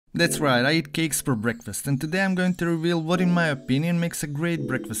That's right, I eat cakes for breakfast, and today I'm going to reveal what in my opinion makes a great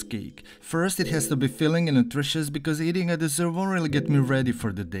breakfast cake. First, it has to be filling and nutritious because eating a dessert won't really get me ready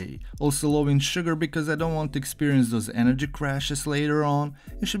for the day. Also low in sugar because I don't want to experience those energy crashes later on.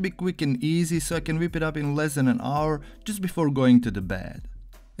 It should be quick and easy so I can whip it up in less than an hour just before going to the bed.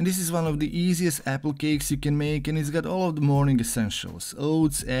 And this is one of the easiest apple cakes you can make, and it's got all of the morning essentials: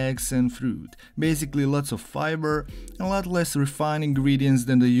 oats, eggs and fruit. Basically lots of fiber and a lot less refined ingredients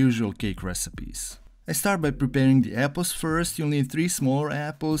than the usual cake recipes. I start by preparing the apples first. You'll need 3 smaller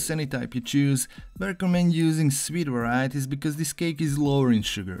apples, any type you choose, but I recommend using sweet varieties because this cake is lower in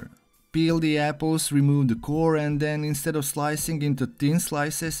sugar. Peel the apples, remove the core, and then instead of slicing into thin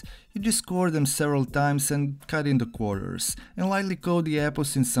slices, you just core them several times and cut into quarters, and lightly coat the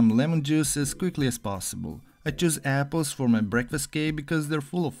apples in some lemon juice as quickly as possible. I choose apples for my breakfast cake because they're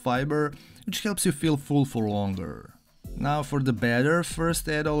full of fiber, which helps you feel full for longer. Now for the batter, first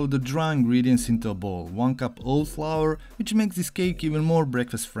add all of the dry ingredients into a bowl. 1 cup oat flour, which makes this cake even more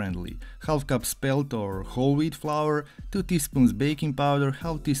breakfast friendly, half cup spelt or whole wheat flour, 2 teaspoons baking powder,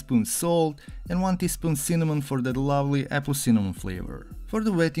 half teaspoon salt, and 1 teaspoon cinnamon for that lovely apple cinnamon flavor. For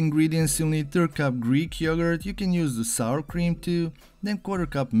the wet ingredients, you'll need 1/3 cup Greek yogurt. You can use the sour cream too, then 1/4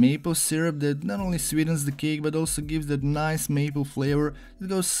 cup maple syrup that not only sweetens the cake but also gives that nice maple flavor that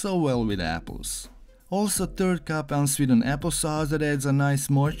goes so well with apples. Also 1/3 cup unsweetened applesauce that adds a nice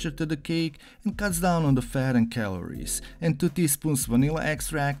moisture to the cake and cuts down on the fat and calories, and 2 teaspoons vanilla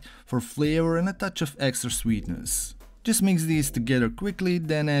extract for flavor and a touch of extra sweetness. Just mix these together quickly,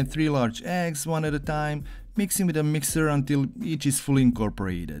 then add 3 large eggs one at a time, mixing with a mixer until each is fully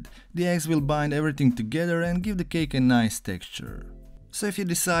incorporated. The eggs will bind everything together and give the cake a nice texture. So if you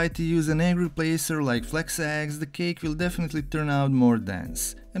decide to use an egg replacer like flex eggs, the cake will definitely turn out more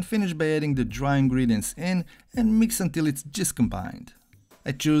dense. And finish by adding the dry ingredients in and mix until it's just combined.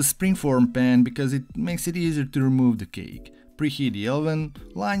 I choose springform pan because it makes it easier to remove the cake. Preheat the oven,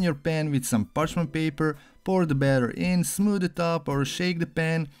 line your pan with some parchment paper, pour the batter in, smooth the top or shake the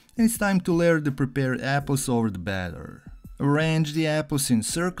pan, and it's time to layer the prepared apples over the batter. Arrange the apples in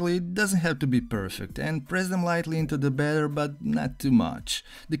circles. It doesn't have to be perfect, and press them lightly into the batter but not too much.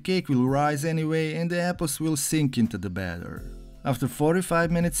 The cake will rise anyway and the apples will sink into the batter. After 45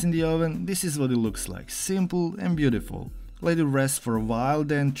 minutes in the oven, this is what it looks like, simple and beautiful. Let it rest for a while,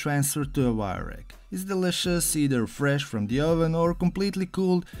 then transfer to a wire rack. It's delicious, either fresh from the oven or completely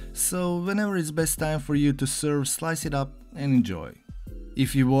cooled, so whenever it's best time for you to serve, slice it up and enjoy.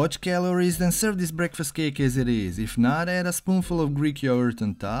 If you watch calories, then serve this breakfast cake as it is. If not, add a spoonful of Greek yogurt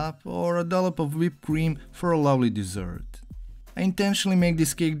on top or a dollop of whipped cream for a lovely dessert. I intentionally make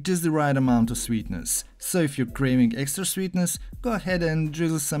this cake just the right amount of sweetness, so if you're craving extra sweetness, go ahead and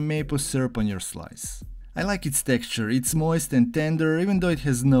drizzle some maple syrup on your slice. I like its texture, it's moist and tender even though it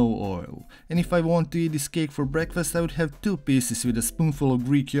has no oil. And if I want to eat this cake for breakfast, I would have 2 pieces with a spoonful of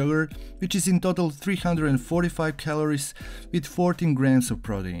Greek yogurt, which is in total 345 calories with 14 grams of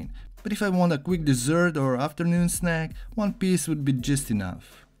protein. But if I want a quick dessert or afternoon snack, 1 piece would be just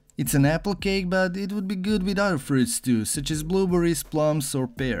enough. It's an apple cake, but it would be good with other fruits too, such as blueberries, plums or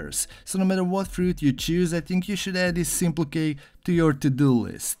pears. So no matter what fruit you choose, I think you should add this simple cake to your to-do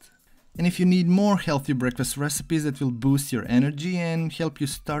list. And if you need more healthy breakfast recipes that will boost your energy and help you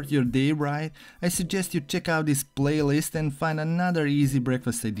start your day right, I suggest you check out this playlist and find another easy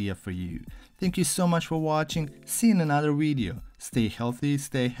breakfast idea for you. Thank you so much for watching. See you in another video. Stay healthy,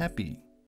 stay happy.